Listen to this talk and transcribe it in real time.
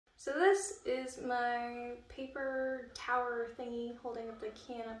So this is my paper tower thingy holding up the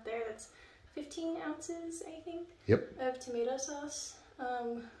can up there. That's 15 ounces, I think, Yep. of tomato sauce.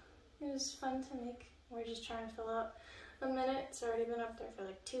 It was fun to make. We're just trying to fill out a minute. It's already been up there for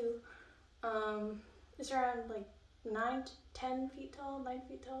like 2. It's around like 9 to 10 feet tall, 9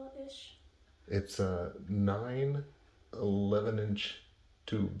 feet tall-ish. It's 9 11-inch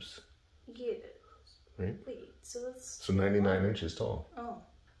tubes. Yeah. Right? Wait, so that's... So 99 inches tall. Oh.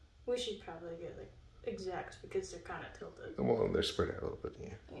 We should probably get like exact because they're kind of tilted. Well, they're spread out a little bit,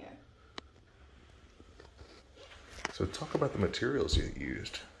 yeah. Yeah. So talk about the materials you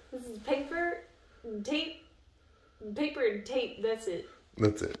used. This is paper, tape, and tape, that's it.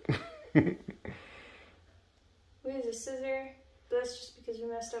 That's it. We used a scissor, but that's just because we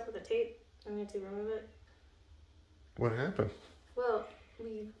messed up with the tape and we had to remove it. What happened? Well,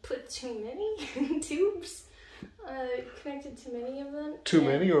 we put too many tubes, connected too many of them. Too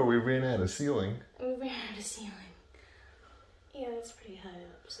many, or we ran out of ceiling? We ran out of ceiling. Yeah, that's pretty high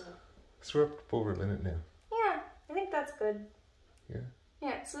up, so. So we're up over a minute now. Yeah, I think that's good. Yeah.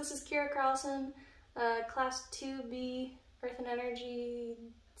 Yeah, so this is Kira Carlson, Class 2B, Earth and Energy,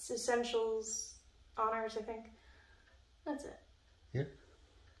 Essentials, Honors, I think. That's it. Yeah.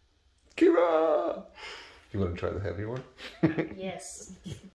 Kira! You want to try the heavy one? Yes.